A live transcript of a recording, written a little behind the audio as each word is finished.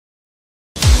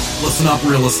Listen up,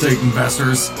 real estate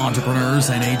investors, entrepreneurs,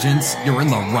 and agents. You're in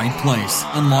the right place.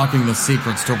 Unlocking the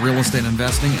secrets to real estate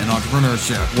investing and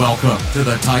entrepreneurship. Welcome to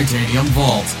the Titanium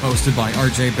Vault, hosted by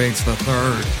RJ Bates III.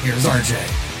 Here's RJ.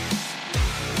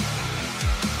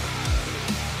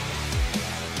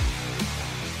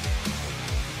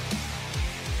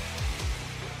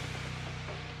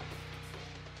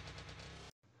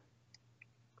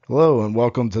 Hello and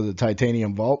welcome to the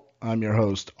Titanium Vault. I'm your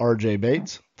host, RJ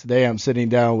Bates. Today I'm sitting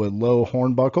down with Lo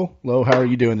Hornbuckle. Lo, how are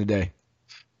you doing today?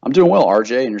 I'm doing well,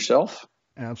 RJ, and yourself?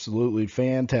 Absolutely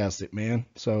fantastic, man.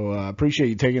 So I appreciate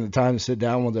you taking the time to sit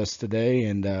down with us today.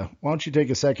 And why don't you take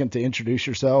a second to introduce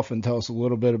yourself and tell us a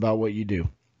little bit about what you do?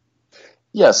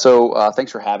 Yeah, so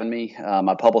thanks for having me.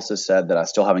 My publicist said that I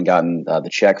still haven't gotten the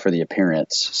check for the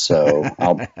appearance, so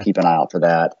I'll keep an eye out for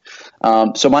that.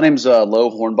 So my name's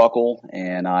Lo Hornbuckle,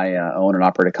 and I own and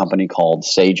operate a company called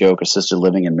Sage Oak Assisted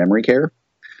Living and Memory Care.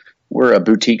 We're a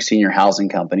boutique senior housing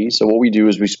company, so what we do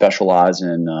is we specialize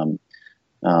in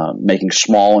making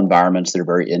small environments that are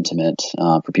very intimate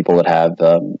for people that have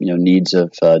needs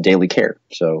of daily care.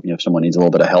 So if someone needs a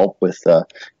little bit of help with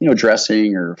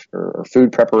dressing or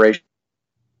food preparation,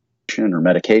 or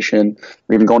medication,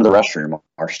 or even going to the restroom,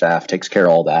 our staff takes care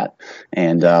of all that,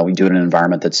 and we do it in an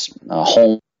environment that's a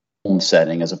home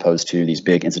setting as opposed to these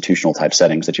big institutional type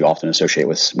settings that you often associate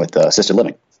with assisted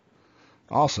living.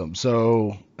 Awesome.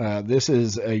 So this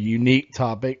is a unique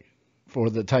topic for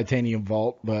the Titanium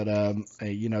Vault, but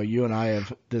you and I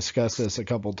have discussed this a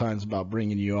couple of times about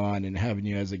bringing you on and having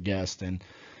you as a guest, and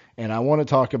I want to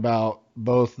talk about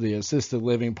both the assisted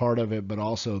living part of it, but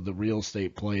also the real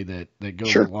estate play that goes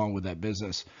Sure. along with that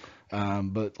business.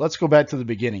 But let's go back to the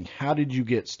beginning. How did you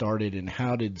get started, and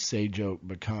how did Sage Oak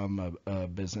become a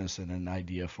business and an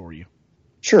idea for you?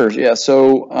 Sure. Yeah.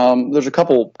 So there's a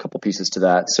couple pieces to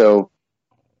that. So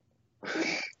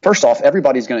first off,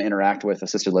 everybody's going to interact with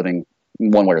assisted living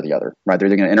one way or the other, right? They're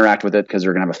either going to interact with it because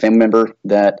they're going to have a family member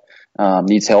that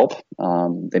needs help.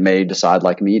 They may decide,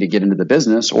 like me, to get into the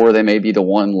business, or they may be the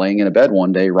one laying in a bed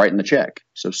one day writing the check.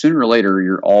 So sooner or later,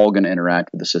 you're all going to interact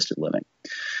with assisted living.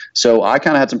 So I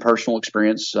kind of had some personal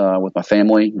experience with my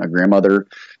family. My grandmother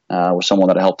was someone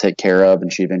that I helped take care of,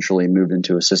 and she eventually moved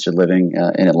into assisted living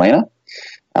in Atlanta.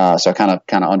 So I kind of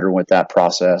underwent that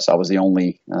process. I was the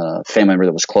only family member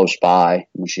that was close by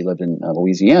when she lived in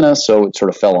Louisiana, so it sort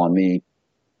of fell on me.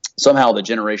 Somehow the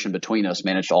generation between us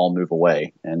managed to all move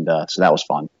away, and so that was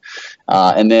fun.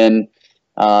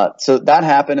 So that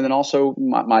happened, and then also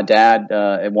my dad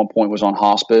at one point was on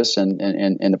hospice, and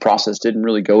the process didn't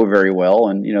really go very well,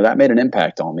 and that made an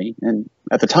impact on me. And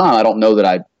at the time, I don't know that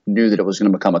I knew that it was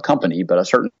going to become a company, but I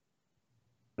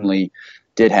certainly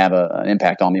did have an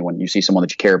impact on me when you see someone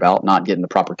that you care about not getting the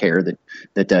proper care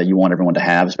that you want everyone to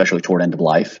have, especially toward end of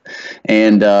life.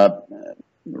 And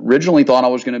originally thought I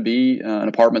was going to be an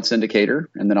apartment syndicator,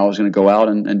 and then I was going to go out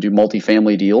and do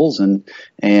multifamily deals, and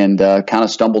kind of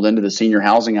stumbled into the senior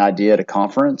housing idea at a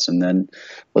conference, and then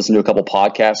listened to a couple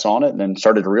podcasts on it, and then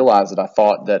started to realize that I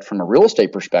thought that from a real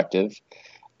estate perspective,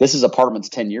 this is apartments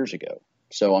 10 years ago.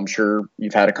 So I'm sure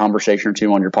you've had a conversation or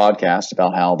two on your podcast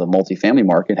about how the multifamily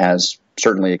market has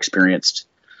certainly experienced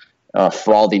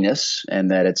fraudiness, and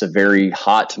that it's a very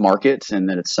hot market, and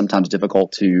that it's sometimes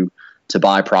difficult to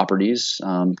buy properties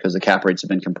because the cap rates have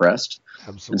been compressed.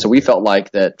 Absolutely. And so we felt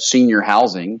like that senior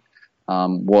housing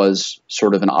was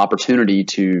sort of an opportunity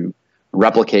to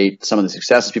replicate some of the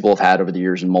successes people have had over the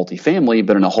years in multifamily,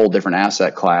 but in a whole different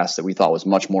asset class that we thought was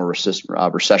much more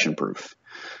recession proof.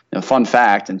 Fun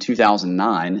fact, in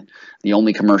 2009, the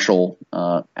only commercial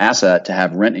asset to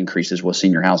have rent increases was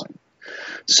senior housing.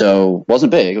 So it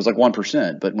wasn't big. It was like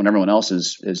 1%. But when everyone else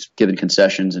is giving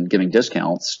concessions and giving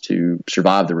discounts to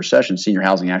survive the recession, senior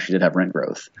housing actually did have rent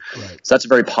growth. Right. So that's a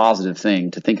very positive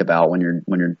thing to think about when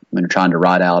you're trying to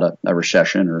ride out a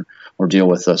recession or deal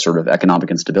with a sort of economic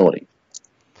instability.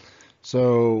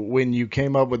 So when you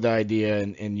came up with the idea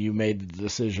and you made the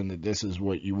decision that this is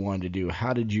what you wanted to do,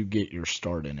 how did you get your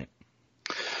start in it?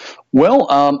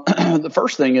 Well, the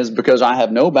first thing is because I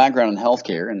have no background in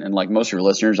healthcare, and like most of your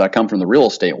listeners, I come from the real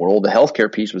estate world. The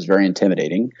healthcare piece was very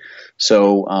intimidating.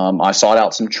 So I sought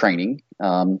out some training,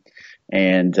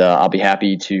 and I'll be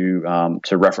happy to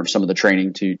reference some of the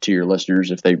training to your listeners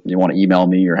if they want to email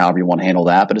me or however you want to handle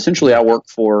that. But essentially, I work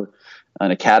for an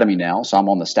academy now, so I'm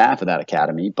on the staff of that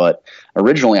academy. But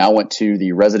originally, I went to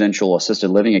the Residential Assisted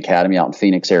Living Academy out in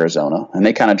Phoenix, Arizona, and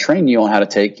they kind of train you on how to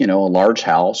take, a large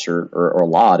house or a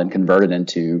lot and convert it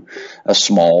into a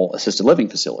small assisted living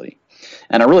facility.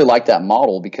 And I really like that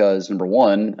model because, number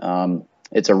one,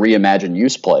 it's a reimagined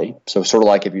use play. So sort of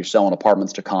like if you're selling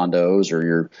apartments to condos or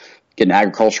you're getting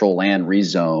agricultural land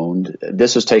rezoned.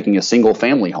 This was taking a single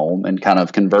family home and kind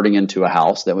of converting into a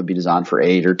house that would be designed for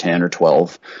 8 or 10 or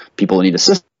 12 people who need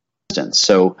assistance.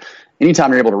 So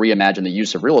anytime you're able to reimagine the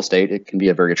use of real estate, it can be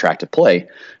a very attractive play.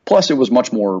 Plus, it was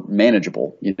much more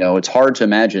manageable. It's hard to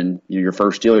imagine your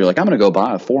first deal. You're like, I'm going to go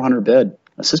buy a 400-bed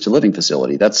assisted living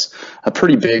facility. That's a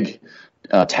pretty big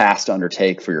task to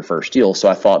undertake for your first deal. So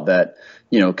I thought that,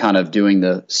 kind of doing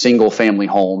the single family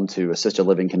home to assisted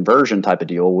living conversion type of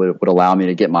deal would allow me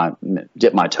to get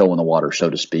my toe in the water, so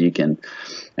to speak. And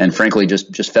frankly,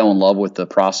 just fell in love with the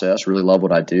process, really love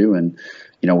what I do. And,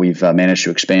 we've managed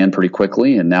to expand pretty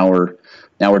quickly. And now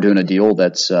we're doing a deal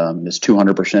that's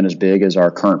 200% as big as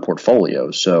our current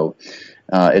portfolio. So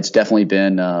it's definitely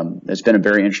been a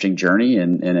very interesting journey,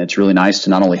 and it's really nice to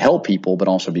not only help people, but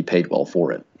also be paid well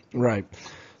for it. Right.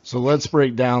 So let's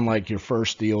break down like your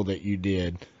first deal that you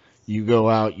did. You go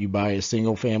out, you buy a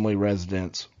single family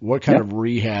residence. What kind of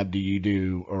rehab do you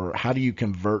do, or how do you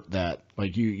convert that?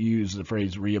 Like you use the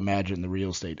phrase reimagine the real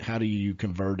estate. How do you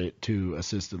convert it to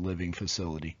assisted living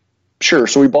facility? Sure.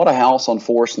 So we bought a house on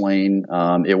Forest Lane.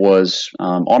 It was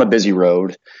on a busy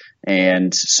road.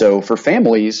 And so for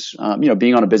families,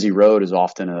 being on a busy road is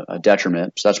often a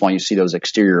detriment. So that's why you see those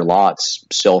exterior lots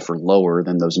sell for lower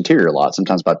than those interior lots,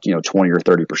 sometimes about, 20 or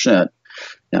 30%.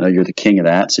 I know you're the king of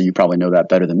that, so you probably know that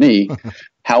better than me.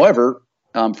 However,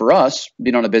 for us,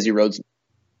 being on a busy road's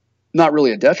not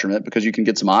really a detriment because you can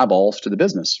get some eyeballs to the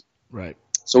business. Right.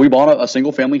 So we bought a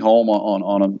single family home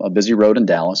on a busy road in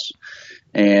Dallas,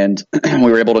 and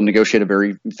we were able to negotiate a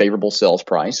very favorable sales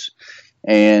price.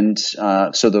 And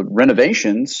so the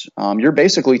renovations, you're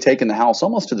basically taking the house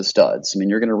almost to the studs. I mean,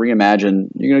 you're going to reimagine,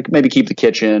 you're going to maybe keep the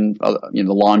kitchen, the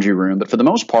laundry room, but for the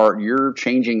most part, you're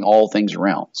changing all things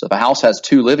around. So if a house has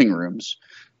 2 living rooms,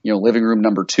 living room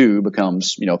number 2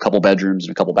 becomes, a couple bedrooms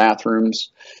and a couple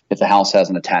bathrooms. If the house has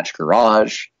an attached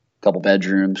garage, a couple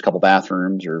bedrooms, a couple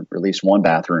bathrooms, or at least 1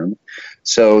 bathroom.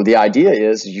 So the idea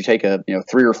is you take a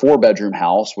 3 or 4 bedroom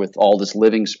house with all this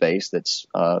living space that's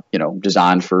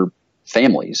designed for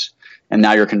families, and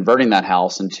now you're converting that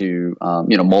house into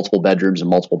multiple bedrooms and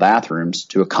multiple bathrooms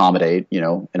to accommodate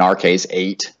in our case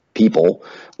 8 people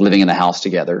living in the house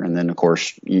together, and then of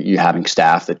course you having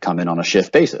staff that come in on a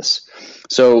shift basis.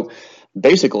 So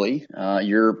basically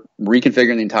you're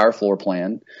reconfiguring the entire floor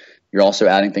plan. You're also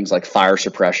adding things like fire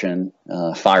suppression,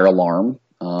 fire alarm,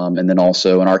 and then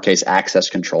also in our case access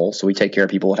control. So we take care of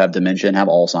people that have dementia and have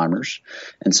Alzheimer's,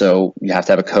 and so you have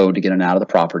to have a code to get in and out of the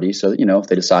property. So if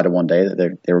they decided one day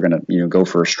that they were going to go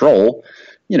for a stroll,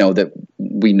 that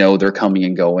we know they're coming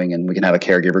and going, and we can have a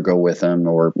caregiver go with them,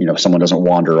 or someone doesn't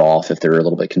wander off if they're a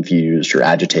little bit confused or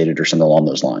agitated or something along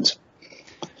those lines.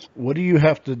 What do you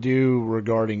have to do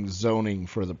regarding zoning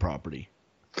for the property?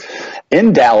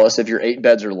 In Dallas, if you're 8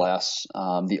 beds or less,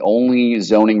 the only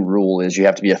zoning rule is you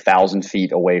have to be 1,000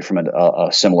 feet away from a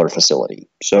similar facility.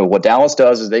 So what Dallas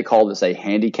does is they call this a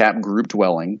handicap group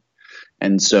dwelling.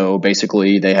 And so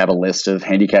basically they have a list of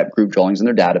handicap group dwellings in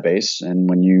their database. And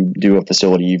when you do a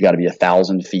facility, you've got to be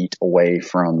 1,000 feet away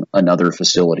from another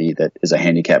facility that is a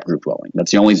handicap group dwelling.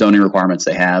 That's the only zoning requirements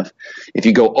they have. If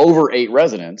you go over 8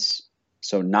 residents,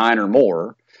 so 9 or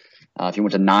more, if you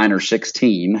went to 9 or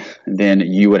 16, then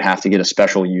you would have to get a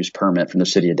special use permit from the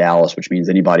city of Dallas, which means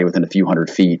anybody within a few hundred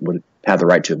feet would have the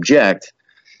right to object.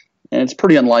 And it's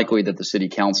pretty unlikely that the city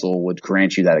council would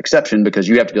grant you that exception, because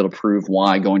you have to be able to prove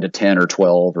why going to 10 or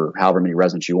 12 or however many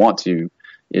residents you want to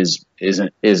is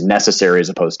necessary as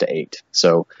opposed to 8.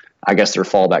 So I guess their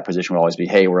fallback position would always be,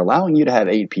 hey, we're allowing you to have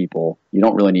 8 people. You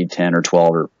don't really need 10 or 12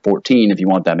 or 14. If you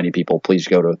want that many people, please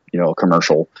go to a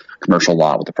commercial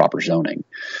lot with the proper zoning.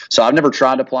 So I've never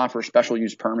tried to apply for a special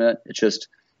use permit. It's just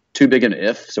too big an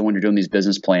if. So when you're doing these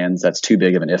business plans, that's too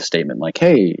big of an if statement. Like,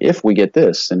 hey, if we get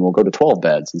this, then we'll go to 12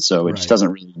 beds. And so it just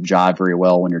doesn't really jive very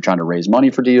well when you're trying to raise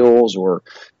money for deals or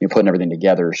you're putting everything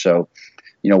together. So,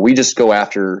 we just go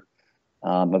after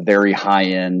a very high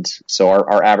end. So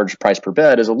our average price per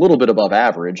bed is a little bit above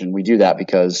average. And we do that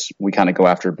because we kind of go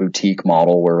after a boutique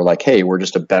model where we're like, hey, we're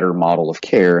just a better model of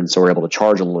care. And so we're able to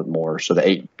charge a little bit more. So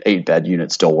the eight bed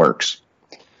unit still works.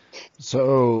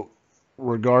 So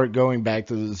going back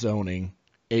to the zoning,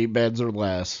 8 beds or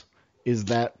less, is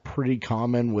that pretty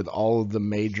common with all of the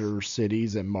major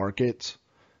cities and markets?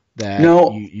 That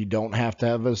no, you don't have to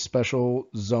have a special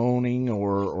zoning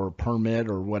or permit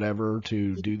or whatever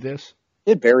to do this?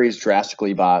 It varies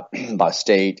drastically by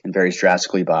state and varies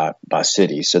drastically by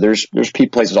city. So there's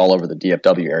places all over the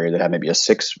DFW area that have maybe a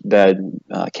 6-bed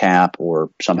cap, or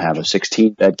some have a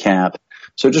 16-bed cap.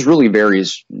 So it just really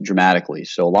varies dramatically.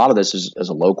 So a lot of this is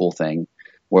a local thing.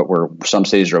 where some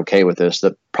cities are okay with this.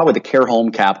 Probably the care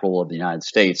home capital of the United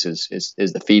States is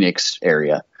the Phoenix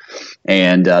area,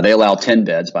 and they allow 10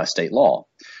 beds by state law.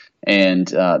 And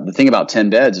the thing about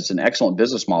 10 beds, it's an excellent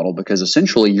business model because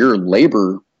essentially your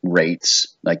labor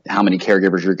rates, like how many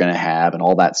caregivers you're going to have and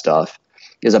all that stuff,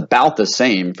 is about the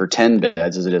same for 10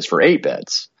 beds as it is for 8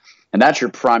 beds. And that's your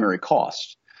primary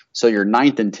cost. So your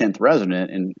 9th and 10th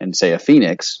resident in say a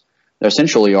Phoenix, they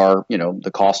essentially are,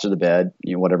 the cost of the bed,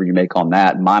 whatever you make on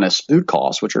that minus food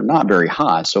costs, which are not very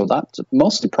high. So that's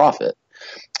mostly profit.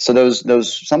 So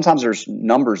those sometimes there's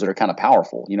numbers that are kind of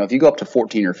powerful. If you go up to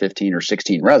 14 or 15 or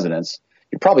 16 residents,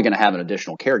 you're probably going to have an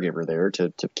additional caregiver there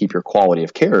to keep your quality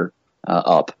of care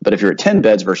up. But if you're at 10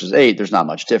 beds versus 8, there's not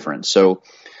much difference. So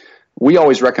we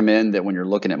always recommend that when you're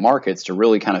looking at markets to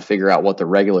really kind of figure out what the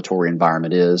regulatory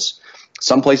environment is.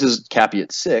 Some places cap you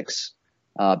at 6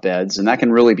 beds, and that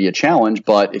can really be a challenge.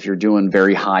 But if you're doing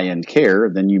very high-end care,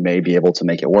 then you may be able to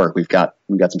make it work. We've got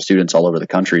some students all over the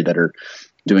country that are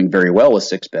doing very well with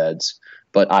 6 beds,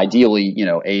 but ideally,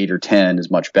 8 or 10 is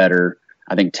much better.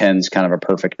 I think 10 is kind of a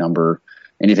perfect number.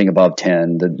 Anything above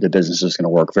 10, the business is going to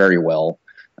work very well.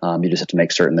 You just have to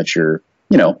make certain that you're,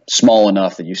 small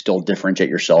enough that you still differentiate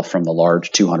yourself from the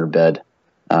large 200-bed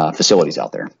facilities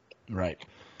out there. Right.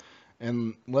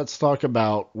 And let's talk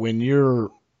about when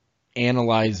you're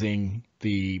analyzing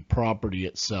the property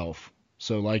itself.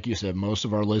 So like you said, most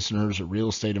of our listeners are real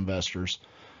estate investors.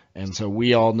 And so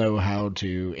we all know how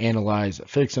to analyze a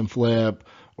fix and flip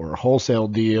or a wholesale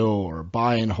deal or a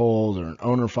buy and hold or an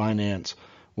owner finance.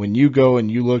 When you go and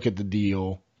you look at the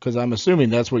deal, because I'm assuming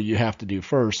that's what you have to do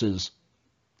first is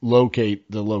locate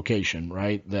the location,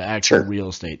 right? The actual Sure. real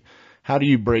estate. How do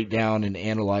you break down and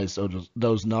analyze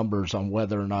those numbers on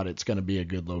whether or not it's going to be a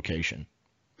good location?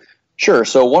 Sure.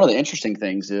 So one of the interesting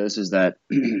things is that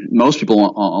most people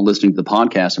on listening to the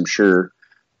podcast, I'm sure,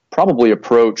 probably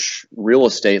approach real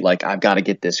estate like, I've got to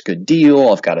get this good deal.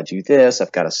 I've got to do this.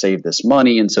 I've got to save this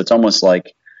money. And so it's almost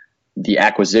like the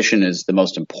acquisition is the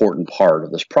most important part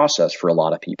of this process for a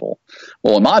lot of people.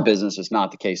 Well, in my business, it's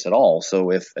not the case at all. So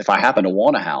if I happen to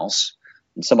want a house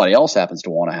and somebody else happens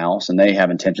to want a house and they have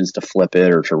intentions to flip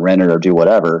it or to rent it or do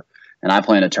whatever, and I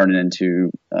plan to turn it into,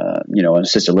 an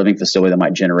assisted living facility that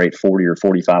might generate $40,000 or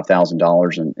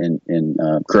 $45,000 in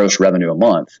gross revenue a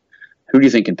month, who do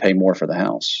you think can pay more for the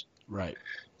house? Right.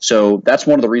 So that's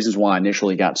one of the reasons why I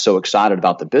initially got so excited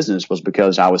about the business was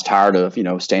because I was tired of,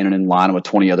 standing in line with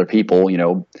 20 other people,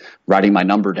 writing my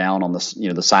number down on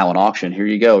the, the silent auction. Here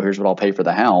you go. Here's what I'll pay for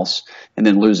the house. And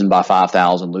then losing by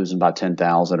 5,000, losing by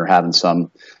 10,000, or having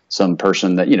some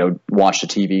person that, watched a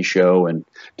TV show and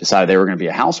decided they were going to be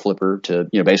a house flipper to,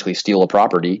 basically steal a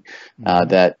property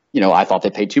that, I thought they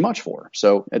paid too much for.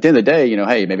 So at the end of the day,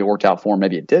 hey, maybe it worked out for them,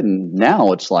 maybe it didn't.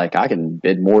 Now it's like I can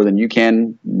bid more than you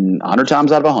can 100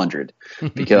 times out of 100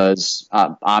 because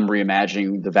I'm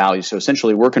reimagining the value. So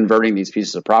essentially we're converting these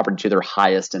pieces of property to their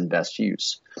highest and best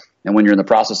use. And when you're in the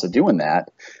process of doing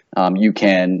that, you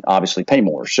can obviously pay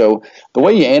more. So the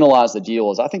way you analyze the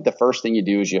deal is I think the first thing you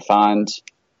do is you find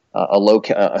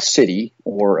a city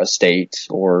or a state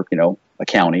or, a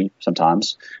county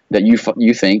sometimes that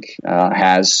you think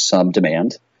has some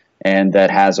demand and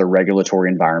that has a regulatory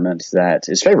environment that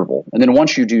is favorable. And then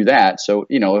once you do that, so,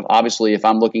 obviously if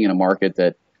I'm looking at a market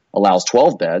that allows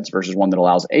 12 beds versus one that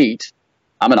allows 8,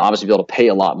 I'm going to obviously be able to pay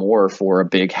a lot more for a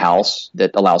big house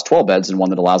that allows 12 beds than one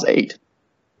that allows 8.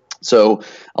 So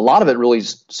a lot of it really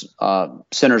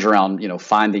centers around,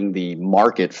 finding the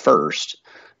market first.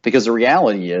 Because the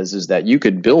reality is that you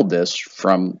could build this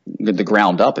from the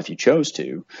ground up if you chose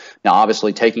to. Now,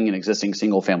 obviously, taking an existing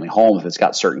single-family home, if it's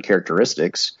got certain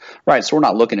characteristics, right? So we're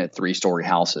not looking at 3-story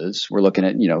houses. We're looking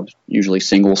at, usually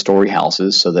single-story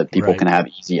houses so that people can have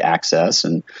easy access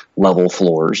and level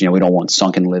floors. We don't want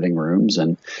sunken living rooms,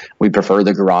 and we prefer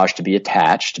the garage to be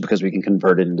attached because we can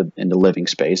convert it into living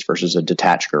space versus a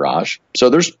detached garage.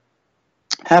 So there's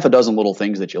half a dozen little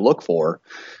things that you look for.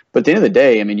 But at the end of the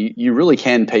day, I mean, you really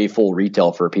can pay full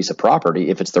retail for a piece of property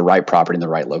if it's the right property in the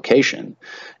right location.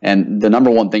 And the number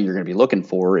one thing you're going to be looking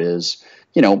for is,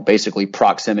 basically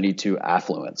proximity to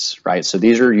affluence, right? So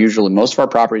these are usually, most of our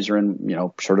properties are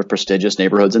in, sort of prestigious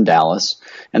neighborhoods in Dallas.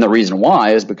 And the reason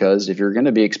why is because if you're going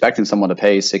to be expecting someone to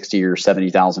pay $60,000 or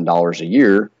 $70,000 a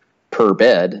year per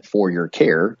bed for your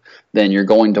care, then you're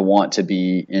going to want to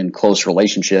be in close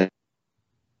relationship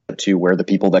to where the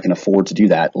people that can afford to do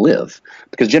that live.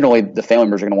 Because generally the family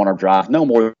members are going to want to drive no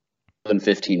more than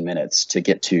 15 minutes to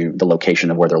get to the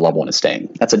location of where their loved one is staying.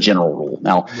 That's a general rule.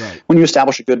 Now, Right. when you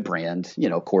establish a good brand,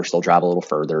 of course they'll drive a little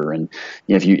further. And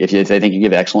if they think you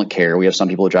give excellent care, we have some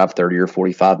people who drive 30 or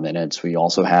 45 minutes. We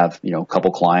also have, a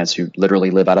couple clients who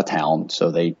literally live out of town. So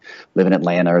they live in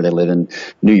Atlanta or they live in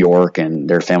New York and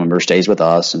their family member stays with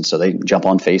us. And so they jump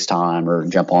on FaceTime or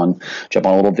jump on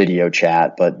a little video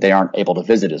chat, but they aren't able to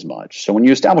visit as much. So when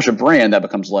you establish a brand, that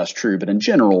becomes less true. But in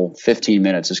general, 15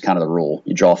 minutes is kind of the rule.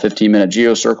 You draw a 15-minute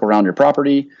geo circle around your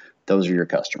property. Those are your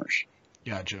customers.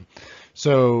 Gotcha.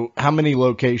 So how many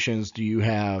locations do you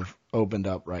have opened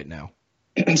up right now?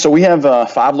 So we have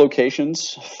 5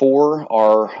 locations. 4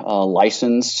 are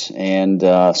licensed, and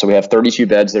so we have 32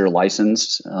 beds that are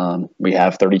licensed. We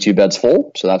have 32 beds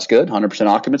full, so that's good. 100%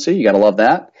 occupancy. You got to love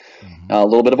that. A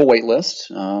little bit of a wait list.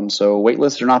 So wait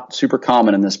lists are not super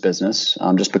common in this business,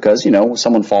 just because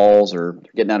someone falls or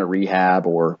getting out of rehab,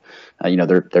 or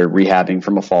they're rehabbing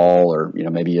from a fall, or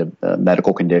maybe a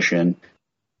medical condition.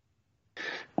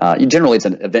 Generally, it's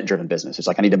an event-driven business. It's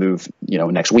like, I need to move,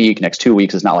 next week, next 2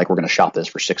 weeks. It's not like we're going to shop this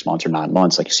for 6 months or 9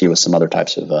 months, like you see with some other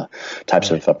types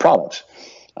of products.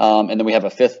 And then we have a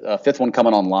fifth one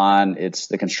coming online.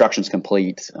 The construction's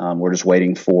complete. We're just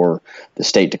waiting for the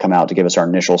state to come out to give us our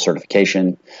initial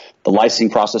certification. The licensing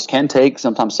process can take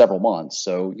sometimes several months.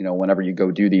 So, whenever you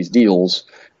go do these deals,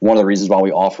 one of the reasons why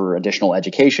we offer additional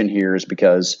education here is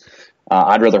because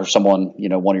I'd rather someone,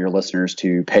 one of your listeners,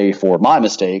 to pay for my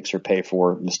mistakes or pay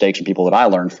for mistakes from people that I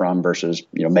learned from versus,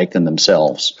 make them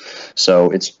themselves.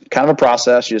 So it's kind of a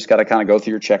process. You just got to kind of go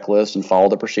through your checklist and follow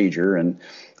the procedure. And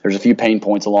there's a few pain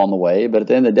points along the way. But at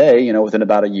the end of the day, within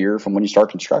about a year from when you start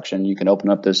construction, you can open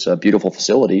up this beautiful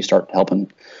facility, start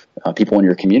helping people in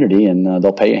your community, and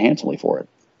they'll pay you handsomely for it.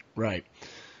 Right.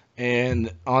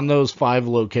 And on those 5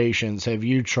 locations, have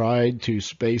you tried to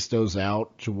space those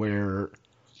out to where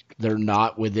they're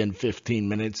not within 15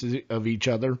 minutes of each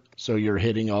other, so you're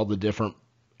hitting all the different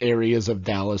areas of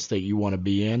Dallas that you want to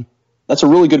be in? That's a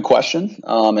really good question,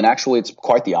 and actually it's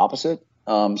quite the opposite.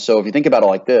 So if you think about it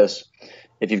like this,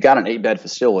 if you've got an 8-bed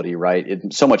facility, right,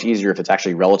 it's so much easier if it's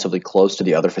actually relatively close to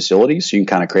the other facilities, so you can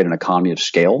kind of create an economy of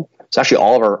scale. So actually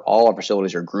all our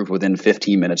facilities are grouped within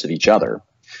 15 minutes of each other.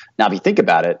 Now, if you think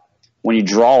about it, when you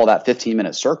draw that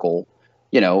 15-minute circle,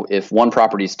 if one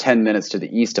property is 10 minutes to the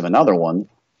east of another one,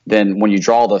 then when you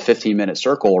draw the 15-minute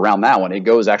circle around that one, it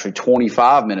goes actually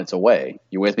 25 minutes away.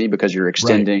 You with me? Because you're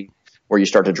extending right where you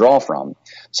start to draw from.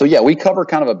 So yeah, we cover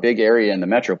kind of a big area in the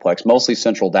Metroplex. Mostly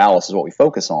Central Dallas is what we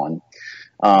focus on,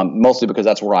 mostly because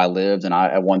that's where I lived, and I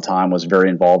at one time was very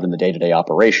involved in the day-to-day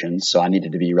operations, so I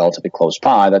needed to be relatively close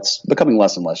by. That's becoming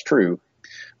less and less true.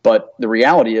 But the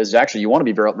reality is actually you want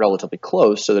to be relatively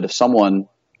close so that if someone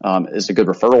is a good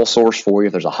referral source for you,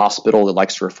 if there's a hospital that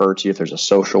likes to refer to you, if there's a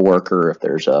social worker, if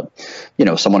there's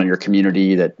someone in your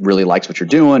community that really likes what you're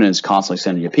doing and is constantly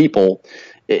sending you people,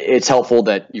 it's helpful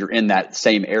that you're in that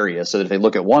same area so that if they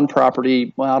look at one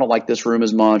property, well, I don't like this room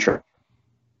as much, or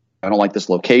I don't like this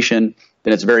location,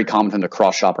 then it's very common for them to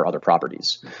cross shop our other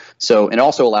properties. So, and it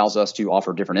also allows us to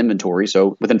offer different inventory.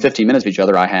 So within 15 minutes of each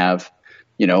other, I have,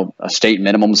 a state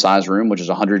minimum size room, which is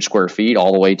 100 square feet,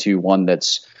 all the way to one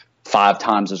that's 5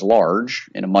 times as large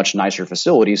in a much nicer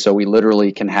facility. So we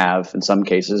literally can have, in some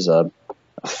cases, a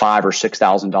 $5,000 or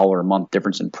 $6,000 a month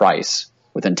difference in price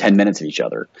within 10 minutes of each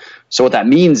other. So what that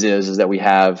means is that we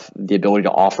have the ability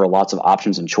to offer lots of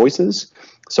options and choices.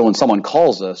 So when someone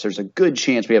calls us, there's a good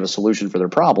chance we have a solution for their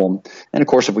problem. And of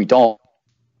course, if we don't,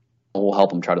 we'll help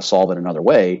them try to solve it another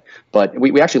way. But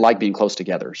we actually like being close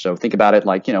together. So think about it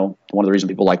like, one of the reasons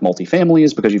people like multifamily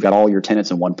is because you've got all your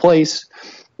tenants in one place.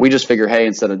 We just figure, hey,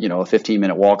 instead of, a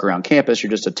 15-minute walk around campus, you're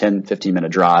just a 10,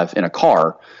 15-minute drive in a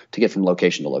car to get from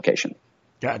location to location.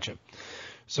 Gotcha.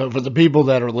 So for the people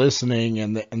that are listening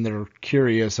and they're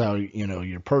curious how,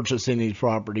 you're purchasing these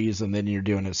properties and then you're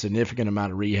doing a significant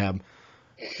amount of rehab,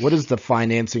 what does the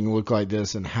financing look like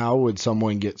this, and how would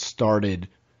someone get started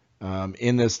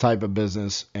in this type of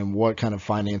business, and what kind of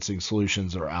financing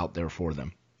solutions are out there for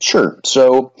them? Sure.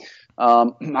 So I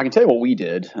can tell you what we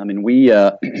did. I mean,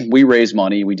 we raised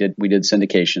money. We did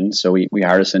syndication. So we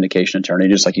hired a syndication attorney,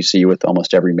 just like you see with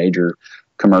almost every major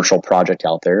commercial project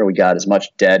out there. We got as much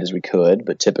debt as we could,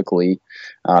 but typically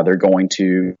they're going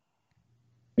to,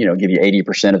 give you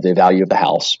 80% of the value of the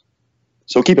house.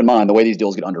 So keep in mind, the way these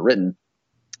deals get underwritten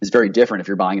is very different if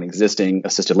you're buying an existing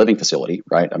assisted living facility,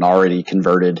 right? An already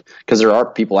converted, because there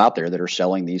are people out there that are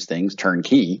selling these things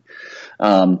turnkey.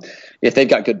 If they've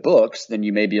got good books, then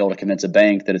you may be able to convince a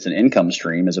bank that it's an income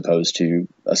stream as opposed to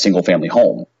a single family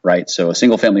home, right? So a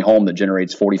single family home that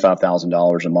generates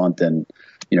 $45,000 a month in,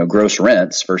 gross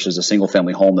rents versus a single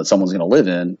family home that someone's going to live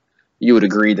in you would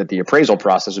agree that the appraisal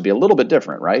process would be a little bit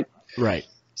different, right? Right.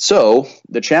 So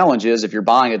the challenge is if you're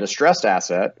buying a distressed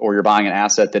asset or you're buying an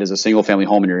asset that is a single family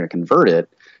home and you're going to convert it,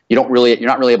 you're not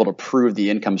really able to prove the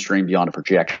income stream beyond a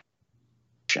projection.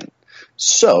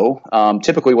 So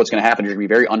typically what's going to happen, you're going to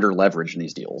be very under leveraged in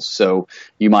these deals. So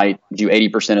you might do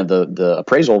 80% of the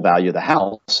appraisal value of the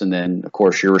house. And then of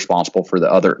course you're responsible for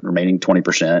the other remaining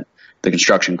 20%, the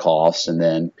construction costs. And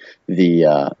then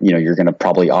you're going to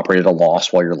probably operate at a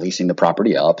loss while you're leasing the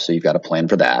property up. So you've got to plan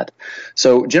for that.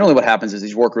 So generally what happens is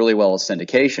these work really well as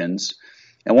syndications.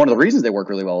 And one of the reasons they work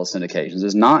really well as syndications is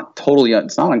it's not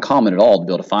uncommon at all to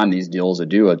be able to find these deals that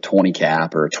do a 20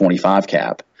 cap or a 25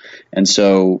 cap. And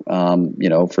so,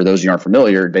 for those of you who aren't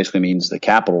familiar, it basically means the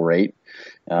capital rate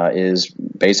is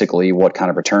basically what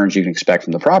kind of returns you can expect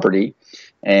from the property.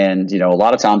 And, a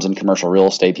lot of times in commercial real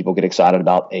estate, people get excited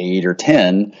about 8 or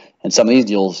 10, and some of these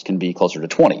deals can be closer to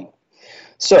 20.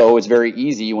 So it's very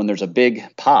easy when there's a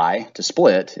big pie to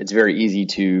split, it's very easy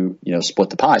to,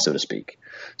 split the pie, so to speak.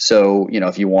 So,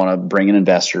 if you want to bring an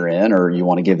investor in or you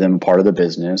want to give them part of the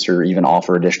business or even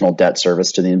offer additional debt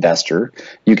service to the investor,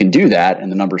 you can do that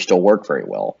and the numbers still work very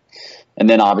well. And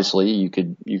then obviously you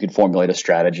could formulate a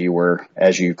strategy where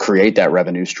as you create that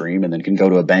revenue stream and then can go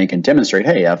to a bank and demonstrate,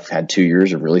 hey, I've had 2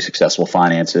 years of really successful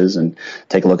finances and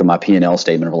take a look at my P&L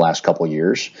statement of the last couple of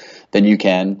years, then you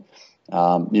can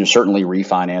certainly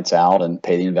refinance out and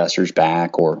pay the investors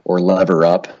back or lever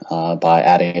up by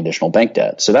adding additional bank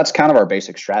debt. So that's kind of our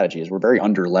basic strategy is we're very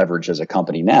under leveraged as a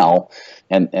company now.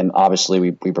 And obviously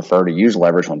we prefer to use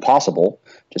leverage when possible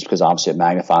just because obviously it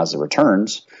magnifies the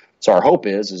returns. So our hope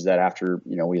is that after,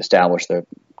 we establish the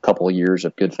couple of years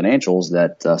of good financials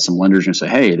that some lenders are going to say,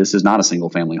 hey, this is not a single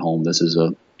family home. This is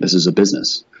a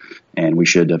business and we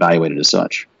should evaluate it as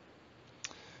such.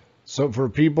 So for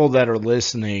people that are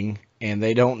listening and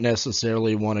they don't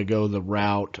necessarily want to go the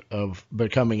route of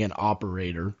becoming an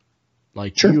operator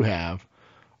like Sure. you have,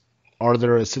 are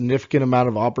there a significant amount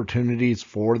of opportunities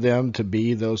for them to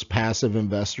be those passive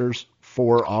investors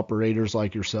for operators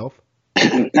like yourself?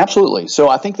 Absolutely. So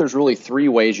I think there's really 3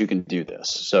 ways you can do this.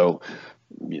 So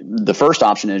the first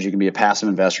option is you can be a passive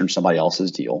investor in somebody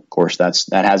else's deal. Of course, that's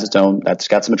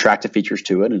got some attractive features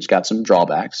to it and it's got some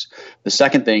drawbacks. The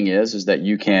second thing is that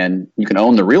you can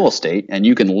own the real estate and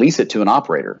you can lease it to an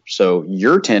operator. So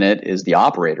your tenant is the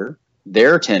operator,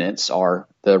 their tenants are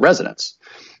the residents.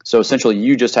 So essentially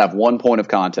you just have one point of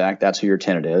contact. That's who your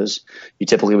tenant is. You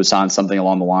typically would sign something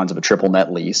along the lines of a triple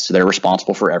net lease. So they're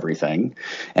responsible for everything.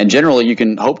 And generally you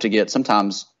can hope to get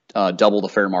sometimes double the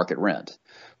fair market rent.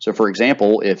 So for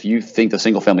example, if you think the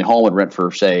single family home would rent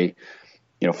for say,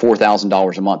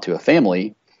 $4,000 a month to a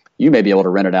family, you may be able to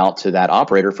rent it out to that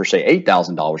operator for say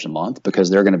 $8,000 a month because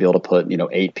they're going to be able to put,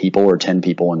 8 people or 10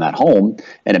 people in that home.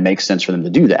 And it makes sense for them to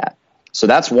do that. So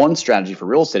that's one strategy for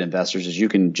real estate investors is you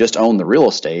can just own the real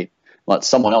estate, let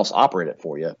someone else operate it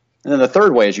for you. And then the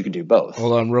third way is you can do both.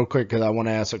 Hold on real quick because I want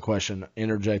to ask a question,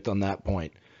 interject on that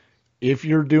point. If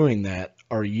you're doing that,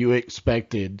 are you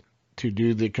expected to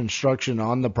do the construction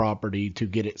on the property to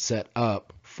get it set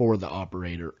up for the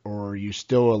operator, or are you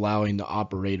still allowing the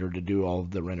operator to do all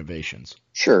of the renovations?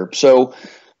 Sure. So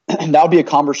that would be a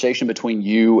conversation between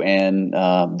you and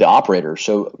the operator.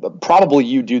 So probably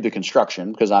you do the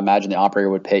construction because I imagine the operator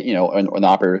would pay, and the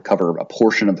operator would cover a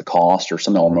portion of the cost or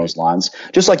something along those lines.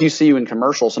 Just like you see in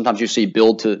commercials, sometimes you see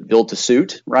build to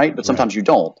suit, right? But sometimes you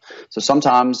don't. So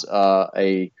sometimes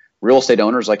a real estate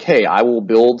owner is like, hey, I will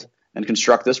build and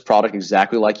construct this product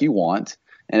exactly like you want,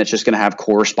 and it's just going to have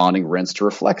corresponding rents to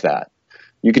reflect that.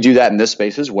 You could do that in this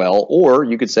space as well, or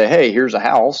you could say, hey, here's a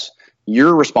house.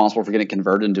 You're responsible for getting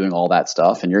converted and doing all that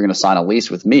stuff, and you're going to sign a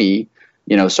lease with me.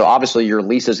 So obviously your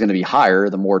lease is going to be higher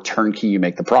the more turnkey you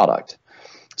make the product.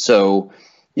 So,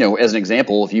 as an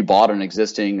example, if you bought an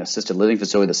existing assisted living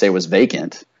facility that say was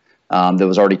vacant, that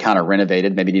was already kind of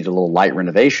renovated, maybe needed a little light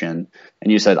renovation,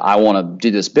 and you said, I want to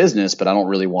do this business, but I don't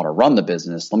really want to run the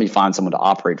business. Let me find someone to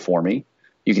operate for me.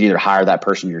 You could either hire that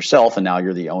person yourself, and now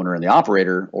you're the owner and the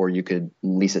operator, or you could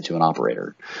lease it to an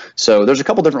operator. So there's a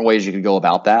couple different ways you could go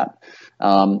about that.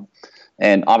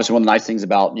 And obviously one of the nice things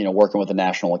about, working with the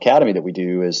National Academy that we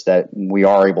do is that we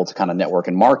are able to kind of network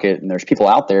and market. And there's people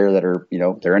out there that are,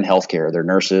 they're in healthcare, they're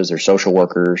nurses, they're social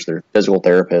workers, they're physical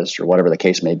therapists, or whatever the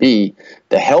case may be.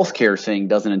 The healthcare thing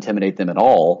doesn't intimidate them at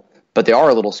all, but they are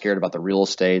a little scared about the real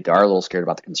estate. They are a little scared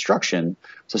about the construction.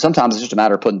 So sometimes it's just a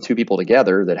matter of putting 2 people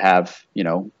together that have,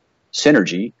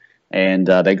 synergy, and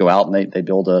they go out and they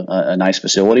build a nice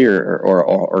facility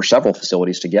or several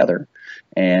facilities together,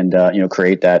 and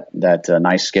create that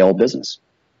nice scale business.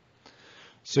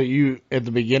 So you, at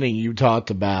the beginning, you talked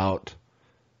about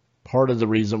part of the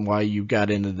reason why you got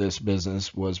into this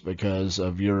business was because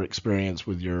of your experience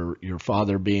with your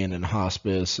father being in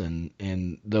hospice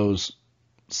and those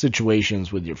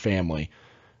situations with your family.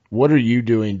 What are you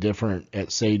doing different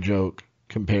at Sage Oak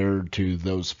compared to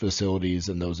those facilities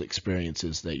and those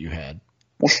experiences that you had?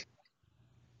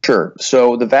 Sure.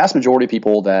 So the vast majority of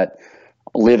people that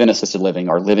live in assisted living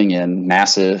are living in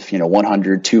massive,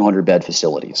 100, 200 bed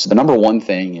facilities. The number one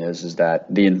thing is that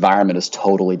the environment is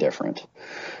totally different.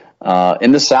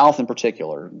 In the South in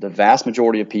particular, the vast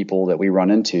majority of people that we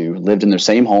run into lived in their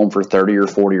same home for 30 or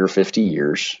 40 or 50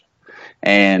 years.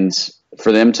 And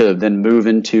for them to then move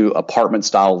into apartment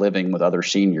style living with other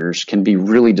seniors can be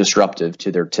really disruptive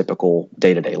to their typical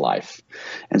day-to-day life.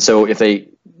 And so if they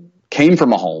came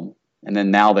from a home and then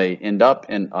now they end up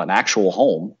in an actual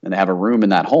home and they have a room in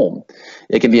that home,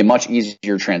 it can be a much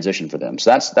easier transition for them. So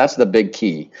that's the big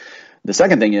key. The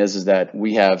second thing is that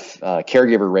we have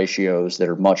caregiver ratios that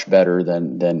are much better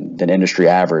than industry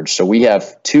average. So we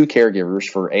have 2 caregivers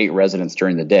for 8 residents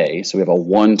during the day. So we have a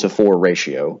 1-to-4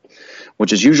 ratio,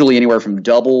 which is usually anywhere from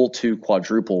double to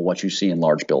quadruple what you see in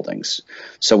large buildings.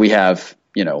 So we have,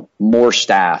 more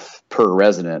staff per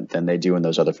resident than they do in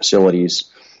those other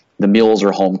facilities. The meals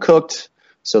are home cooked,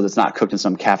 so it's not cooked in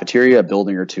some cafeteria a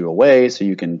building or 2 away. So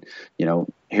you can,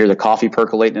 hear the coffee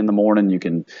percolating in the morning. You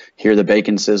can hear the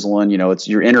bacon sizzling.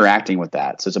 You're interacting with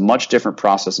that. So it's a much different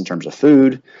process in terms of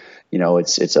food.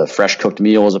 It's a fresh cooked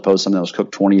meal as opposed to something that was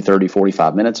cooked 20, 30,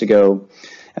 45 minutes ago.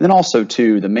 And then also,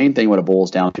 too, the main thing what it boils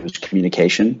down to is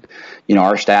communication.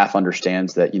 Our staff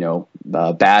understands that,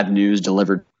 bad news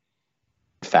delivered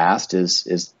fast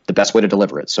is the best way to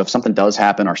deliver it. So if something does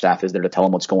happen, our staff is there to tell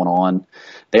them what's going on.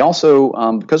 They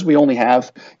also, because we only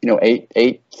have,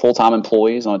 8 full-time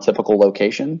employees on a typical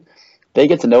location, they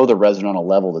get to know the resident on a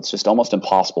level that's just almost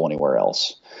impossible anywhere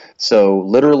else. So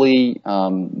literally,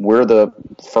 we're the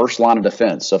first line of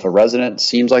defense. So if a resident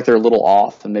seems like they're a little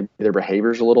off and maybe their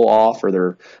behavior's a little off or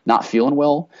they're not feeling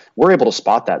well, we're able to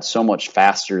spot that so much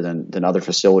faster than other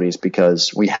facilities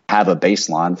because we have a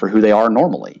baseline for who they are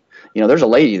normally. There's a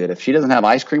lady that if she doesn't have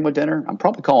ice cream with dinner, I'm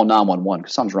probably calling 911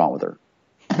 because something's wrong with her.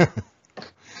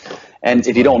 And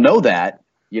if you don't know that,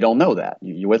 you don't know that.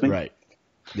 You with me? Right.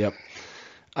 Yep.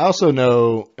 I also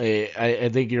know, I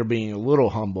think you're being a little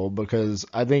humble because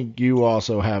I think you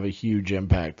also have a huge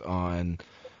impact on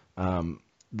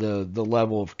the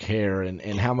level of care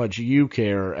and how much you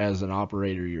care as an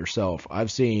operator yourself.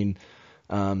 I've seen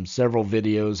several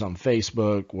videos on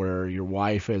Facebook where your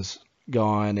wife has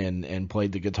gone and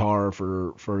played the guitar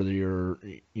for your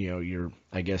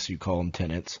I guess you call them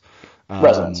tenants.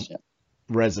 Residents. Yeah.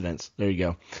 Residents. There you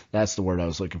go. That's the word I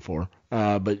was looking for.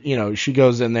 But she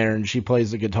goes in there and she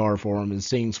plays the guitar for them and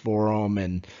sings for them,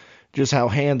 and just how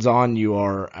hands-on you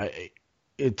are.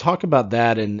 Talk about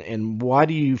that and why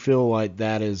do you feel like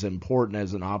that is important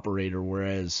as an operator,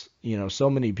 whereas so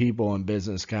many people in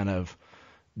business kind of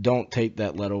don't take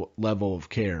that level of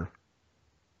care?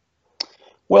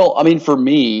 Well, I mean, for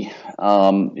me,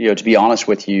 to be honest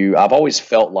with you, I've always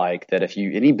felt like that if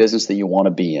any business that you want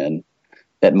to be in,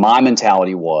 that my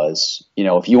mentality was,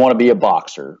 if you want to be a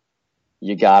boxer,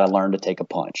 you got to learn to take a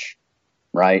punch,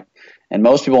 right? And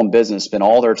most people in business spend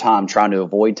all their time trying to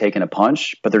avoid taking a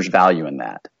punch, but there's value in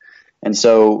that. And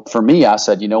so for me, I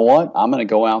said, you know what? I'm going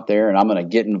to go out there and I'm going to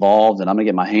get involved and I'm going to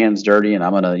get my hands dirty and I'm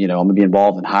going to, I'm going to be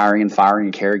involved in hiring and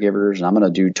firing caregivers and I'm going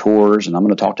to do tours and I'm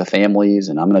going to talk to families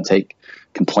and I'm going to take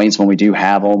complaints when we do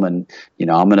have them. And,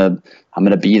 I'm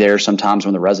going to be there sometimes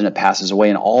when the resident passes away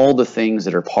and all the things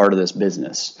that are part of this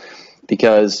business.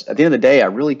 Because at the end of the day, I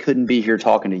really couldn't be here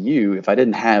talking to you if I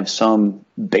didn't have some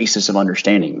basis of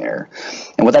understanding there.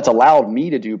 And what that's allowed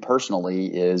me to do personally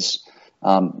is,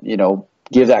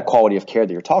 give that quality of care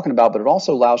that you're talking about, but it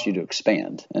also allows you to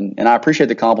expand. And I appreciate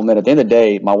the compliment. At the end of the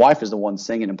day, my wife is the one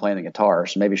singing and playing the guitar,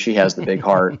 so maybe she has the big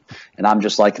heart, and I'm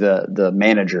just like the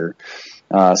manager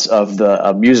of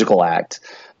the musical act.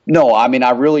 No, I mean,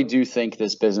 I really do think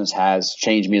this business has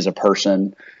changed me as a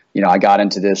person. I got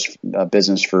into this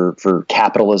business for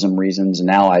capitalism reasons, and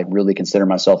now I really consider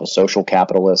myself a social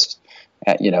capitalist.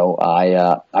 I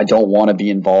don't want to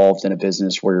be involved in a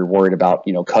business where you're worried about,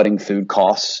 cutting food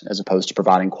costs as opposed to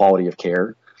providing quality of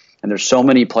care. And there's so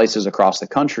many places across the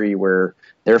country where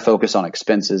they're focused on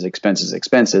expenses.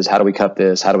 How do we cut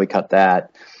this? How do we cut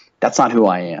that? That's not who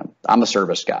I am. I'm a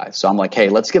service guy. So I'm like, hey,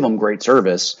 let's give them great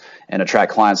service and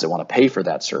attract clients that want to pay for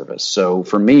that service. So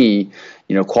for me,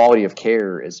 quality of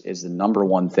care is the number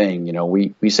one thing.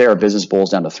 We say our business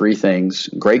boils down to 3 things: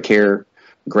 great care,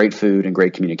 great food, and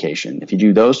great communication. If you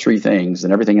do those 3 things,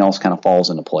 then everything else kind of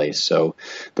falls into place. So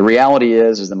the reality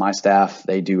is that my staff,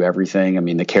 they do everything. I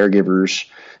mean, the caregivers,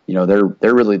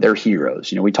 they're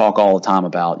heroes. We talk all the time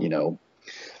about,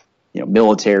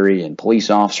 military and police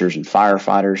officers and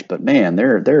firefighters, but man,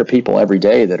 there are people every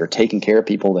day that are taking care of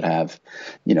people that have,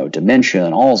 dementia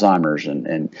and Alzheimer's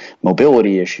and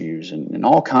mobility issues and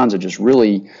all kinds of just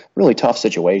really, really tough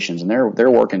situations. And they're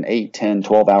working 8, 10,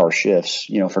 12-hour shifts,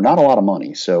 for not a lot of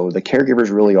money. So the caregivers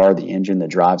really are the engine that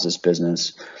drives this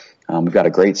business. We've got a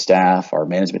great staff. Our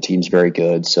management team's very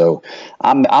good. So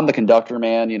I'm the conductor,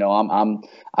 man.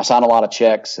 I sign a lot of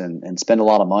checks and spend a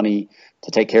lot of money to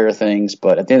take care of things.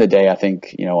 But at the end of the day, I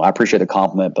think, I appreciate the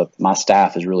compliment, but my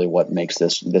staff is really what makes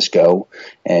this go.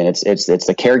 And it's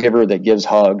the caregiver that gives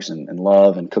hugs and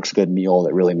love and cooks a good meal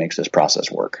that really makes this process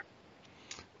work.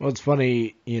 Well, it's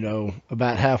funny,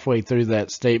 about halfway through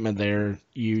that statement there,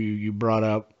 you brought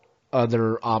up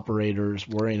other operators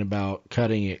worrying about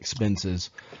cutting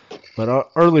expenses. But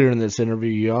earlier in this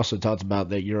interview, you also talked about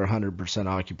that you're 100%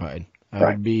 occupied.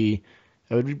 Right.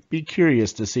 I would be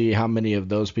curious to see how many of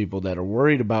those people that are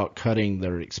worried about cutting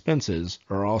their expenses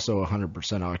are also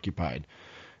 100% occupied.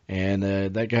 And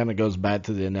that kind of goes back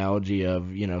to the analogy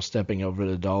of, stepping over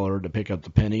the dollar to pick up the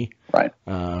penny. Right.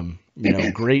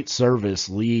 Great service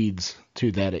leads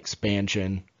to that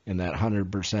expansion and that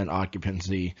 100%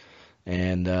 occupancy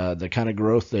and the kind of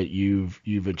growth that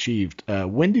you've achieved.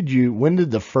 When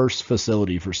did the first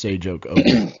facility for Sage Oak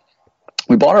open?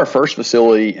 We bought our first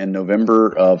facility in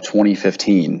November of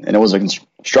 2015, and it was a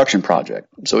construction project.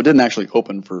 So it didn't actually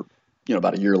open for,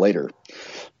 about a year later.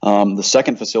 The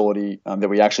second facility that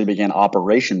we actually began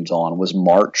operations on was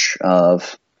March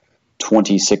of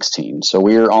 2016. So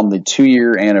we're on the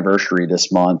 2-year anniversary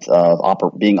this month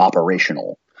of being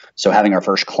operational. So having our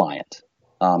first client.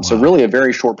 Wow. So really a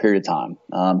very short period of time.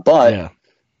 But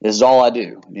This is all I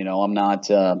do. I'm not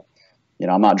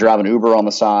driving Uber on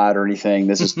the side or anything.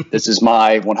 This is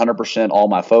my 100% all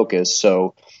my focus.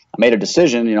 So I made a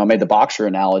decision, I made the boxer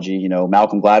analogy,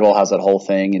 Malcolm Gladwell has that whole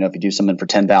thing, if you do something for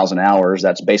 10,000 hours,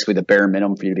 that's basically the bare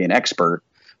minimum for you to be an expert.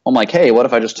 I'm like, hey, what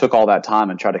if I just took all that time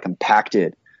and tried to compact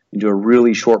it into a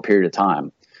really short period of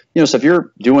time? So if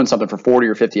you're doing something for 40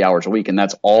 or 50 hours a week and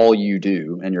that's all you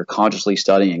do and you're consciously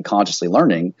studying and consciously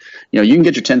learning, you can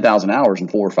get your 10,000 hours in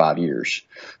 4 or 5 years.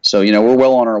 So, we're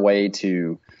well on our way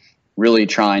to really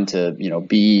trying to,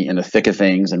 be in the thick of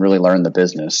things and really learn the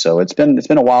business. So it's been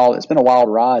a wild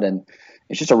ride, and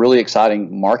it's just a really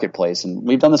exciting marketplace. And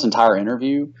we've done this entire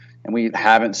interview and we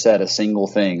haven't said a single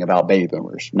thing about baby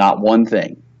boomers, not one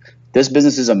thing. This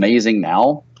business is amazing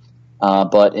now.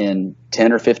 But in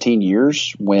 10 or 15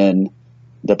 years, when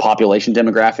the population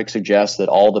demographic suggests that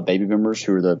all the baby boomers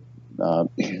who are the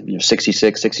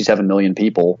 66, 67 million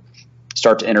people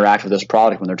start to interact with this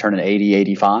product when they're turning 80,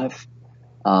 85,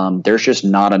 there's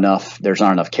not enough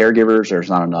caregivers. There's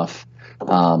not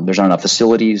enough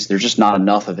facilities. There's just not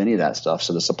enough of any of that stuff.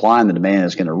 So the supply and the demand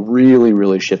is going to really,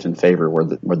 really shift in favor where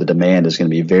the demand is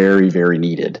going to be very, very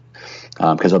needed.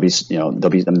 Because there'll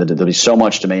be so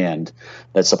much demand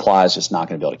that supply is just not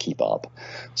going to be able to keep up.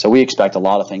 So we expect a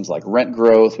lot of things like rent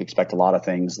growth. We expect a lot of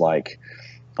things like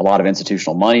a lot of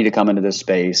institutional money to come into this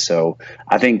space. So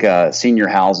I think senior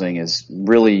housing is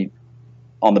really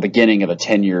on the beginning of a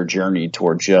 10-year journey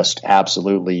toward just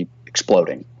absolutely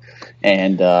exploding.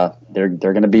 And there are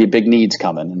going to be big needs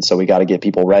coming. And so we got to get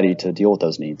people ready to deal with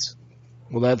those needs.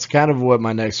 Well, that's kind of what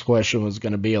my next question was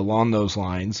going to be along those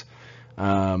lines.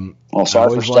 Sorry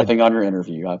for stepping on your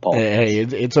interview. I apologize. Hey,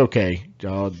 it's okay.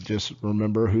 Just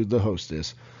remember who the host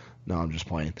is. No, I'm just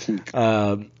playing.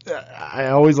 I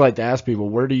always like to ask people,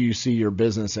 where do you see your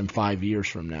business in 5 years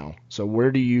from now? So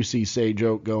where do you see Sage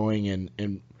Oak going,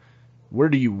 and where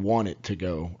do you want it to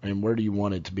go, and where do you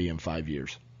want it to be in 5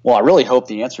 years? Well, I really hope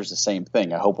the answer is the same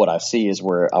thing. I hope what I see is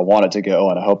where I want it to go,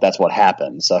 and I hope that's what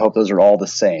happens. I hope those are all the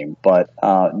same, but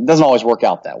it doesn't always work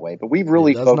out that way. But we've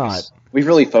really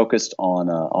focused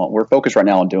on we're focused right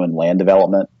now on doing land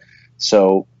development.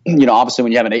 So, obviously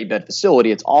when you have an 8-bed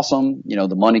facility, it's awesome.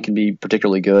 The money can be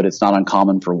particularly good. It's not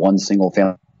uncommon for one single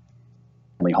family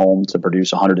home to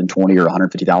produce $120,000 or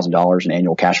 $150,000 in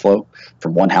annual cash flow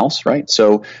from one house, right?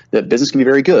 So the business can be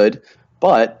very good.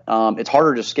 But it's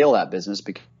harder to scale that business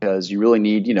because you really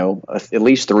need, at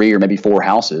least 3 or maybe 4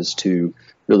 houses to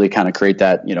really kind of create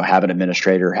that, have an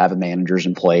administrator, have managers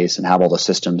in place, and have all the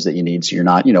systems that you need so you're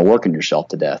not, working yourself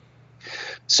to death.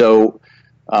 So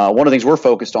one of the things we're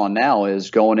focused on now is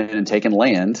going in and taking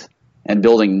land and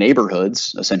building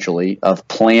neighborhoods, essentially, of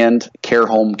planned care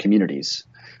home communities.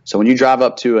 So when you drive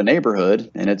up to a neighborhood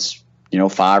and it's,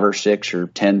 5 or 6 or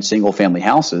 10 single family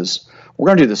houses, we're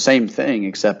going to do the same thing,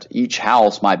 except each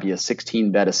house might be a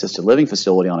 16-bed assisted living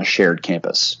facility on a shared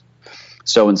campus.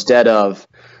 So instead of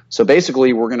So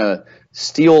basically, we're going to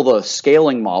steal the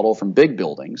scaling model from big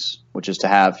buildings, which is to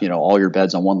have, all your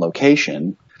beds on one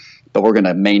location, but we're going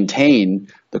to maintain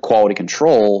the quality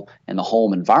control and the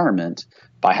home environment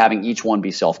by having each one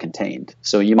be self-contained.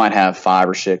 So you might have 5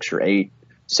 or 6 or 8,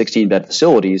 16-bed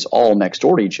facilities all next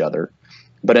door to each other,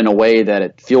 but in a way that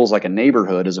it feels like a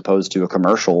neighborhood as opposed to a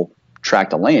commercial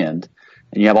tract of land.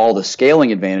 And you have all the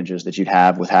scaling advantages that you'd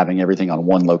have with having everything on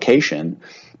one location.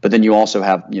 But then you also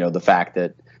have, the fact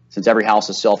that since every house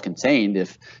is self-contained,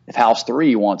 if house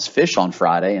 3 wants fish on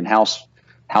Friday and house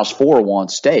 4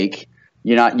 wants steak,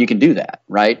 you can do that,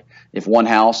 right? If one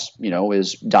house,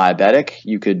 is diabetic,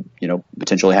 you could,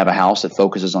 potentially have a house that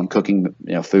focuses on cooking,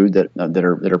 food that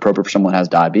are appropriate for someone who has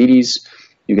diabetes.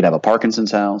 You could have a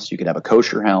Parkinson's house. You could have a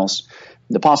kosher house.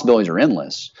 The possibilities are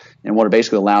endless. And what it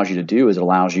basically allows you to do is it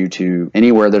allows you to,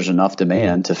 anywhere there's enough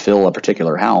demand to fill a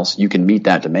particular house, you can meet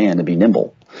that demand and be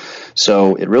nimble.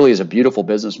 So it really is a beautiful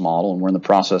business model, and we're in the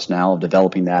process now of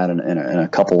developing that in a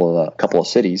couple of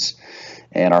cities.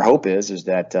 And our hope is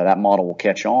that that model will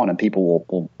catch on and people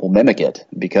will mimic it,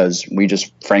 because we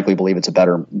just frankly believe it's a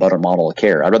better model of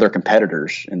care. I'd rather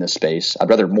competitors in this space. I'd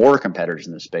rather more competitors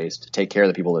in this space to take care of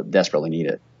the people that desperately need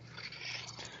it.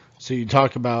 So you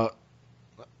talk about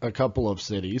a couple of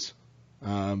cities.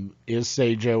 Is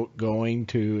Sage Oak going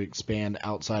to expand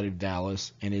outside of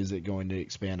Dallas, and is it going to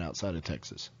expand outside of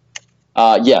Texas?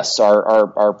 Yes,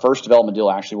 our first development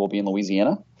deal actually will be in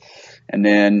Louisiana. And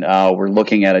then we're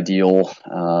looking at a deal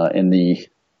in the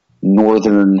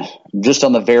northern, just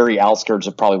on the very outskirts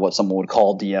of probably what someone would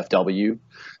call DFW.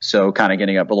 So kind of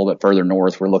getting up a little bit further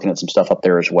north, we're looking at some stuff up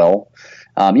there as well.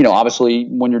 Obviously,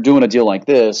 when you're doing a deal like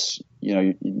this,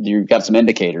 you've got some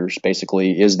indicators.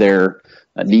 Basically, is there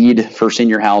a need for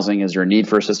senior housing? Is there a need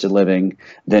for assisted living?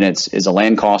 Then is the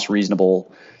land cost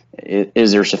reasonable?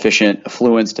 Is there sufficient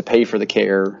affluence to pay for the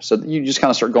care? So you just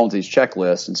kind of start going through these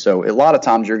checklists. And so a lot of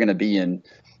times you're going to be in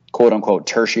quote unquote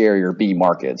tertiary or B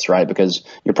markets, right? Because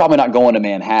you're probably not going to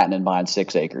Manhattan and buying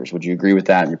 6 acres. Would you agree with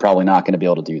that? You're probably not going to be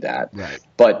able to do that. Right.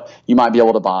 But you might be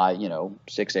able to buy,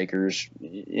 6 acres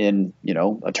in,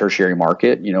 a tertiary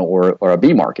market, or a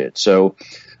B market. So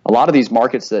a lot of these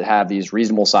markets that have these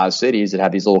reasonable sized cities that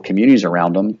have these little communities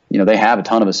around them, they have a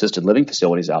ton of assisted living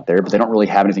facilities out there, but they don't really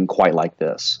have anything quite like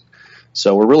this.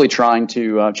 So we're really trying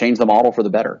to change the model for the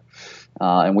better.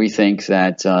 And we think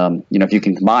that, if you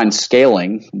can combine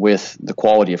scaling with the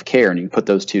quality of care and you put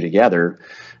those two together,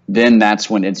 then that's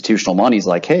when institutional money is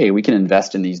like, hey, we can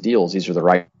invest in these deals. These are the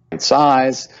right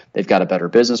size. They've got a better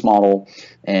business model.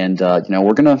 And,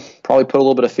 we're going to probably put a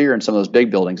little bit of fear in some of those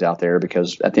big buildings out there,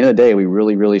 because at the end of the day, we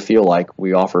really, really feel like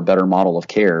we offer a better model of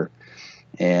care.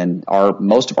 And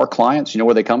most of our clients,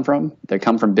 where they come from? They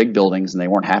come from big buildings and they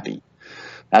weren't happy.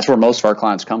 That's where most of our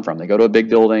clients come from. They go to a big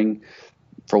building.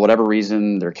 For whatever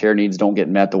reason, their care needs don't get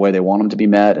met the way they want them to be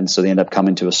met, and so they end up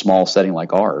coming to a small setting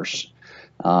like ours.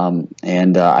 I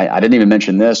didn't even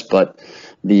mention this, but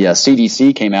the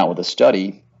CDC came out with a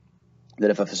study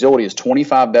that if a facility is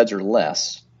 25 beds or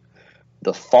less,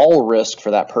 the fall risk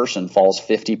for that person falls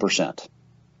 50%.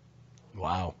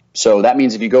 Wow. So that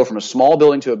means if you go from a small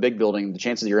building to a big building, the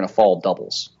chances that you're going to fall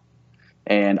doubles.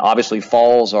 And obviously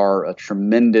falls are a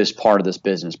tremendous part of this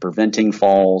business. Preventing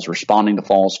falls, responding to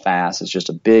falls fast is just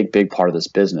a big, big part of this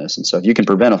business. And so if you can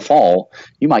prevent a fall,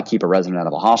 you might keep a resident out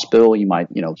of a hospital. You might,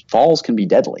 falls can be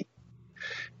deadly.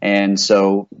 And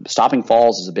so stopping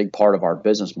falls is a big part of our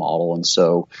business model. And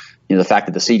so, the fact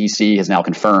that the CDC has now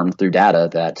confirmed through data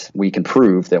that we can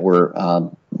prove that we're,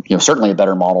 certainly a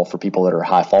better model for people that are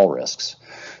high fall risks.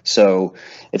 So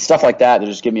it's stuff like that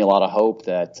just give me a lot of hope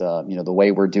that, the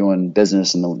way we're doing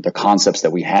business and the concepts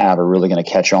that we have are really going to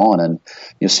catch on.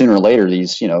 And, sooner or later,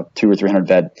 these, 200 or 300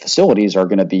 bed facilities are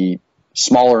going to be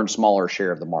smaller and smaller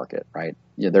share of the market, right?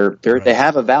 They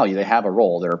have a value. They have a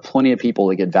role. There are plenty of people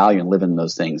that get value and live in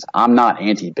those things. I'm not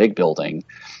anti-big building.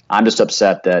 I'm just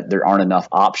upset that there aren't enough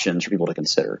options for people to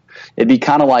consider. It'd be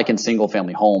kind of like in single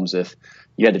family homes if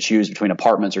you had to choose between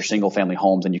apartments or single family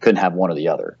homes and you couldn't have one or the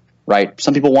other. Right.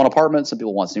 Some people want apartments. Some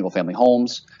people want single family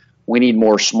homes. We need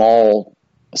more small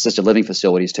assisted living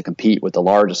facilities to compete with the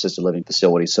large assisted living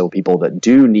facilities. So people that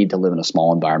do need to live in a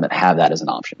small environment have that as an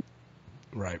option.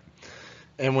 Right.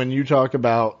 And when you talk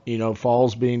about,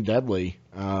 falls being deadly,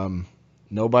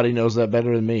 nobody knows that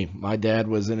better than me. My dad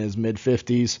was in his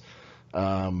mid-50s,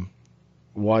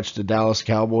 watched the Dallas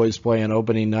Cowboys play on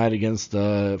opening night against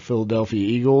the Philadelphia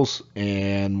Eagles,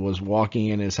 and was walking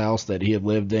in his house that he had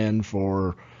lived in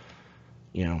for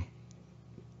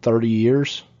 30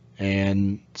 years,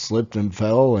 and slipped and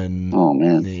fell, and oh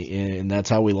man, and that's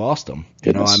how we lost him.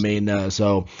 Goodness.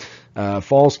 So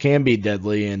falls can be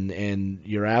deadly, and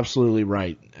you're absolutely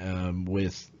right.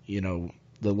 With,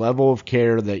 the level of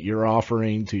care that you're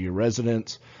offering to your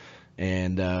residents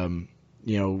and,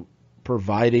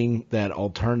 providing that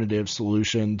alternative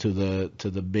solution to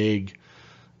the big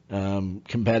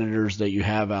competitors that you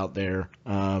have out there.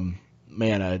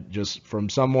 Man, just from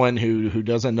someone who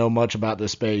doesn't know much about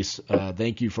this space,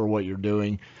 thank you for what you're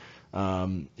doing.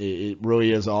 It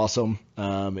really is awesome.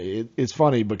 It's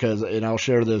funny because, and I'll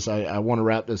share this, I want to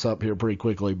wrap this up here pretty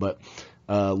quickly, but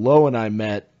Lo and I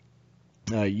met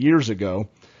years ago,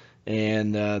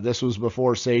 and this was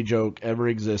before Sage Oak ever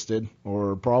existed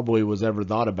or probably was ever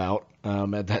thought about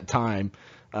at that time.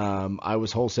 I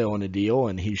was wholesaling a deal,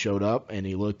 and he showed up and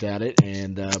he looked at it,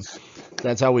 and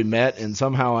that's how we met. And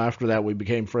somehow after that, we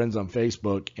became friends on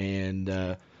Facebook. And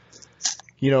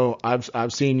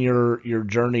I've seen your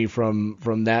journey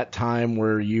from that time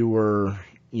where you were,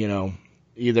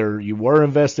 either you were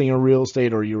investing in real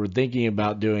estate or you were thinking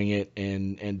about doing it,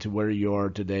 and to where you are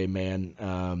today,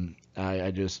 man.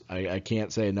 I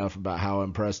can't say enough about how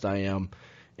impressed I am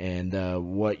and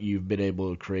what you've been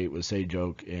able to create with Sage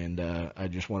Oak. And I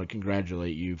just want to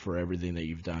congratulate you for everything that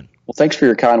you've done. Well, thanks for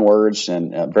your kind words,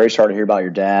 and very sorry to hear about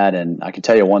your dad. And I can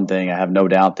tell you one thing, I have no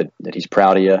doubt that he's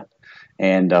proud of you.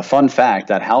 And fun fact,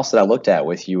 that house that I looked at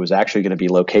with you was actually going to be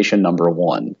location number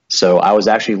 1. So I was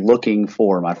actually looking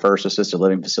for my first assisted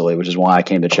living facility, which is why I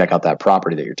came to check out that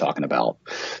property that you're talking about.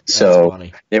 So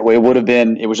it would have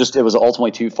been, it was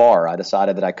ultimately too far. I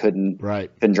decided that I couldn't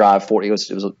drive 40. It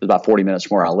was about 40 minutes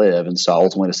from where I live. And so I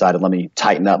ultimately decided, let me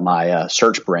tighten up my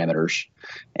search parameters.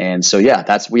 And so,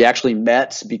 we actually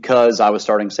met because I was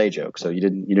starting Sage Oak. So you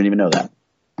didn't even know that.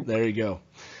 There you go.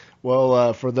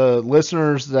 Well, for the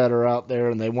listeners that are out there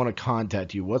and they want to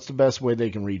contact you, what's the best way they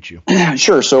can reach you?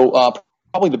 Sure. So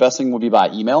probably the best thing would be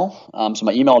by email. So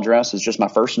my email address is just my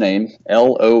first name,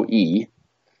 LOE,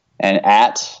 and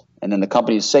then the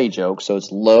company is Sage Oak. So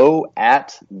it's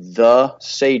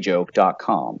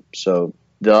lo@thesageoak.com. So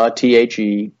the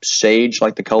THE, sage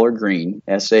like the color green,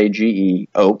 SAGE,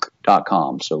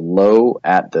 oak.com. So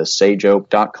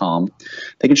lo@thesageoak.com.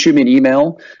 They can shoot me an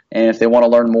email. And if they want to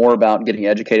learn more about getting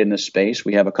educated in this space,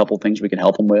 we have a couple of things we can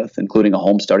help them with, including a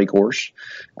home study course.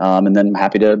 And then I'm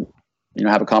happy to,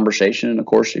 have a conversation. And of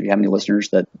course, if you have any listeners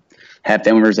that have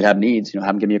family members that have needs, have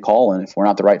them give me a call. And if we're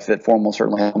not the right fit for them, we'll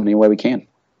certainly help them any way we can.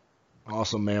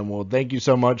 Awesome, man. Well, thank you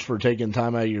so much for taking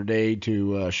time out of your day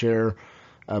to share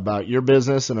about your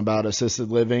business and about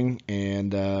assisted living.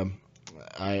 And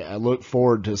I look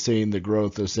forward to seeing the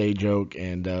growth of Sage Oak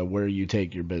and where you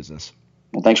take your business.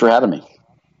 Well, thanks for having me.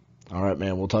 All right,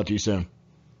 man. We'll talk to you soon.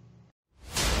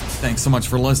 Thanks so much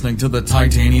for listening to The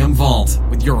Titanium Vault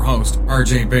with your host,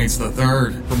 RJ Bates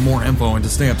III. For more info and to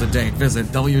stay up to date, visit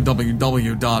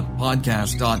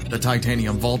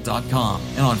www.podcast.thetitaniumvault.com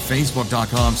and on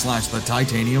facebook.com/The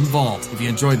Titanium Vault. If you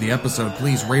enjoyed the episode,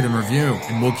 please rate and review,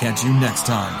 and we'll catch you next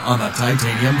time on The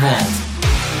Titanium Vault.